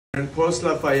In Port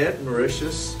Lafayette,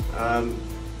 Mauritius.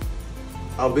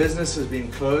 Our business has been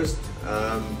closed.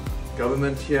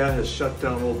 Government here has shut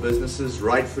down all businesses,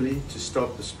 rightfully, to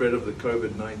stop the spread of the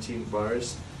COVID-19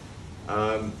 virus.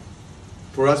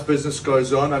 For us, business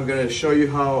goes on. I'm going to show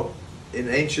you how in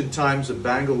ancient times a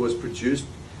bangle was produced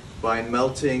by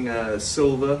melting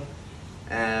silver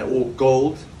or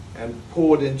gold and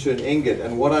poured into an ingot.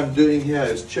 And what I'm doing here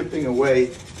is chipping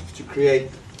away to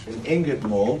create an ingot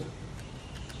mold.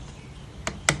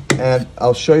 And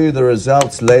I'll show you the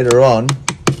results later on,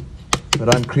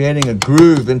 but I'm creating a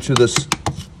groove into this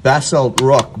basalt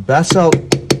rock. Basalt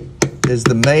is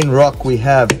the main rock we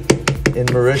have in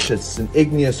Mauritius. It's an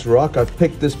igneous rock. I've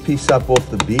picked this piece up off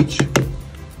the beach,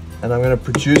 and I'm going to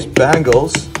produce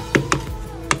bangles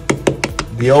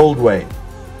the old way.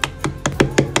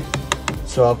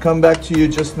 So I'll come back to you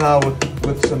just now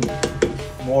with some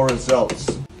more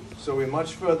results. So we're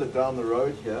much further down the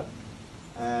road here,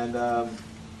 and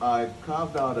I've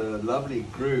carved out a lovely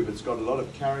groove. It's got a lot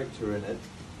of character in it,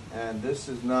 and this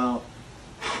is going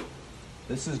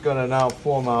to now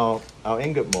form our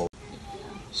ingot mold.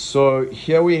 So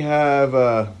here we have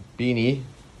Beanie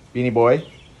Boy.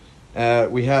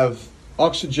 We have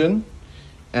oxygen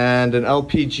and an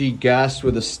LPG gas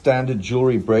with a standard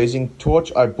jewelry brazing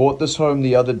torch. I bought this home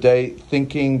the other day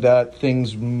thinking that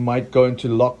things might go into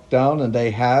lockdown, and they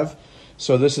have.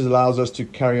 So this allows us to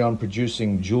carry on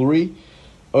producing jewelry.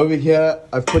 Over here,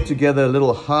 I've put together a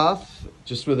little hearth,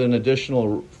 just with an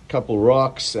additional couple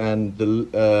rocks and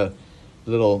the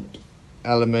little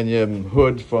aluminium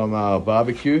hood from our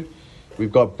barbecue.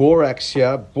 We've got borax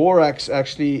here. Borax,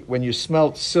 actually, when you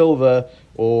smelt silver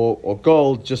or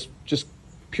gold, just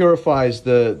purifies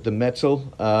the metal.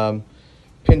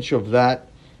 Pinch of that.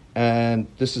 And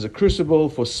this is a crucible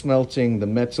for smelting the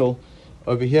metal.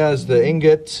 Over here is the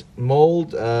ingot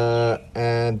mold,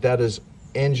 and that is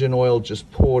engine oil just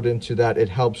poured into that. It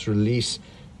helps release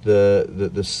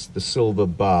the silver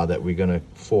bar that we're going to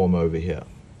form over here.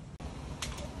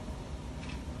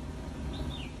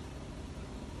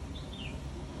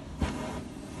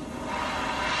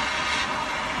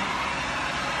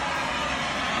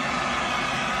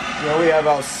 Here we have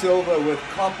our silver with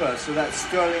copper, so that's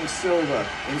sterling silver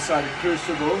inside a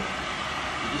crucible.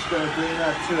 We're just going to bring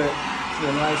that to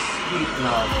a nice heat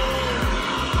now.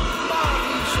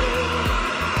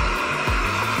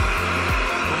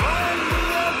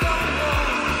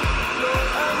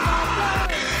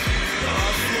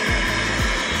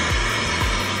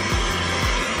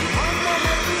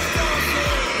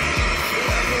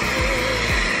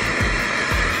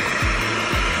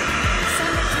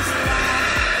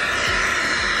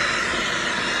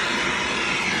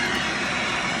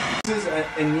 This is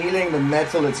annealing the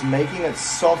metal. It's making it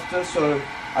softer so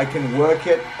I can work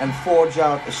it and forge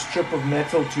out a strip of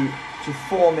metal to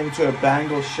form into a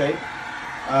bangle shape.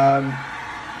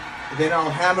 Then I'll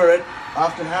hammer it.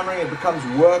 After hammering, it becomes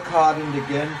work hardened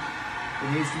again.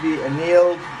 It needs to be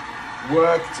annealed,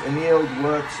 worked.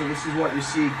 So this is what you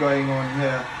see going on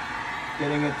here.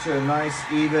 Getting it to a nice,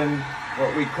 even,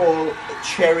 what we call a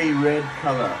cherry red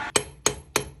color.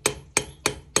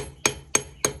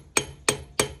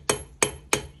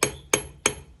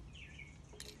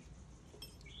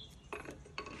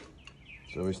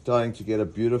 So we're starting to get a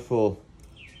beautiful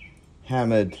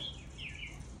hammered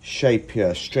shape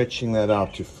here, stretching that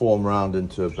out to form round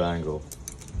into a bangle.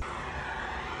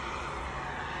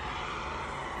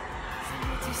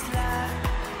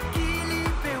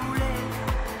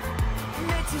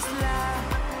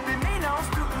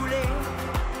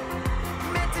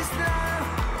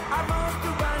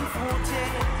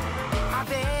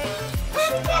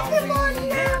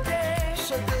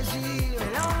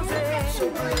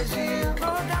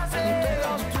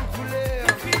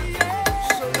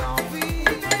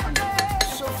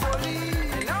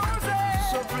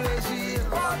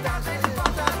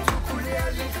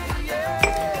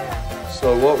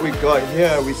 So what we got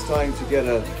here, we're starting to get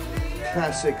a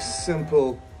classic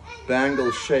simple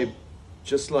bangle shape,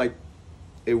 just like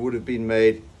it would have been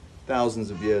made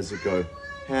thousands of years ago,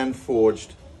 hand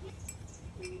forged.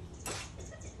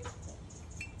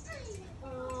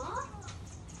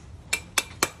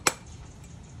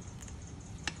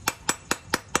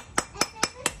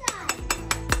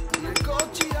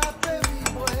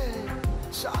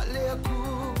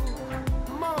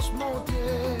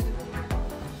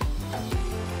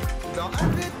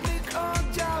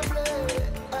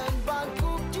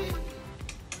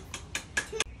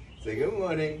 Say good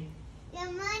morning. Good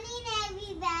morning,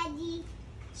 everybody.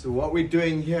 So what we're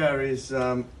doing here is,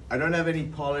 I don't have any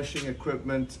polishing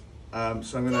equipment, so I'm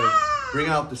going to bring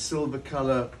out the silver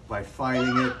color by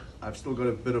filing it I've still got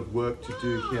a bit of work to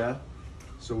do here.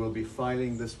 So we'll be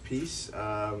filing this piece,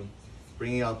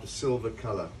 bringing out the silver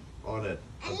color on it.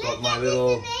 I've got my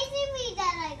little... amazing weed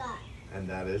that I got. And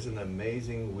that is an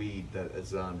amazing weed that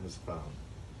Azan has found.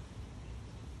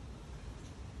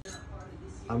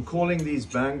 I'm calling these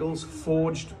bangles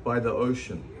Forged by the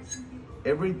Ocean.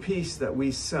 Every piece that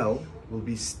we sell will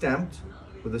be stamped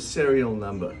with a serial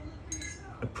number.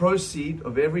 A proceed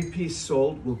of every piece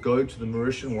sold will go to the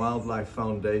Mauritian Wildlife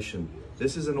Foundation.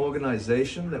 This is an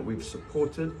organization that we've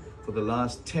supported for the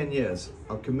last 10 years.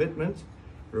 Our commitment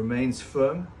remains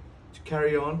firm to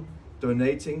carry on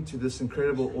donating to this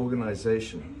incredible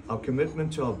organization. Our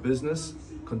commitment to our business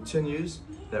continues,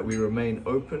 that we remain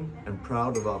open and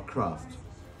proud of our craft.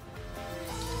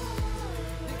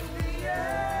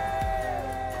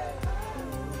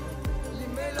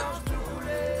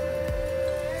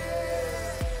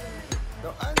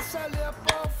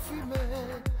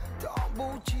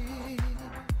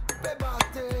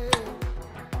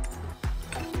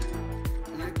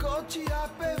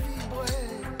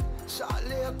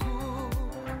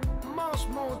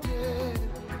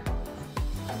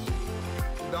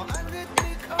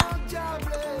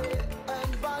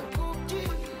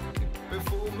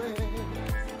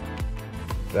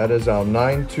 That is our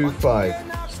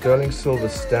 925 sterling silver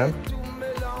stamp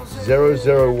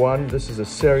 001. This is a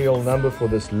serial number for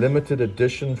this limited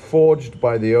edition Forged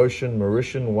by the Ocean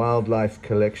Mauritian Wildlife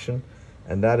Collection,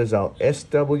 and that is our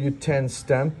SW10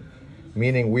 stamp,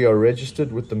 meaning we are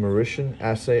registered with the Mauritian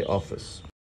Assay Office.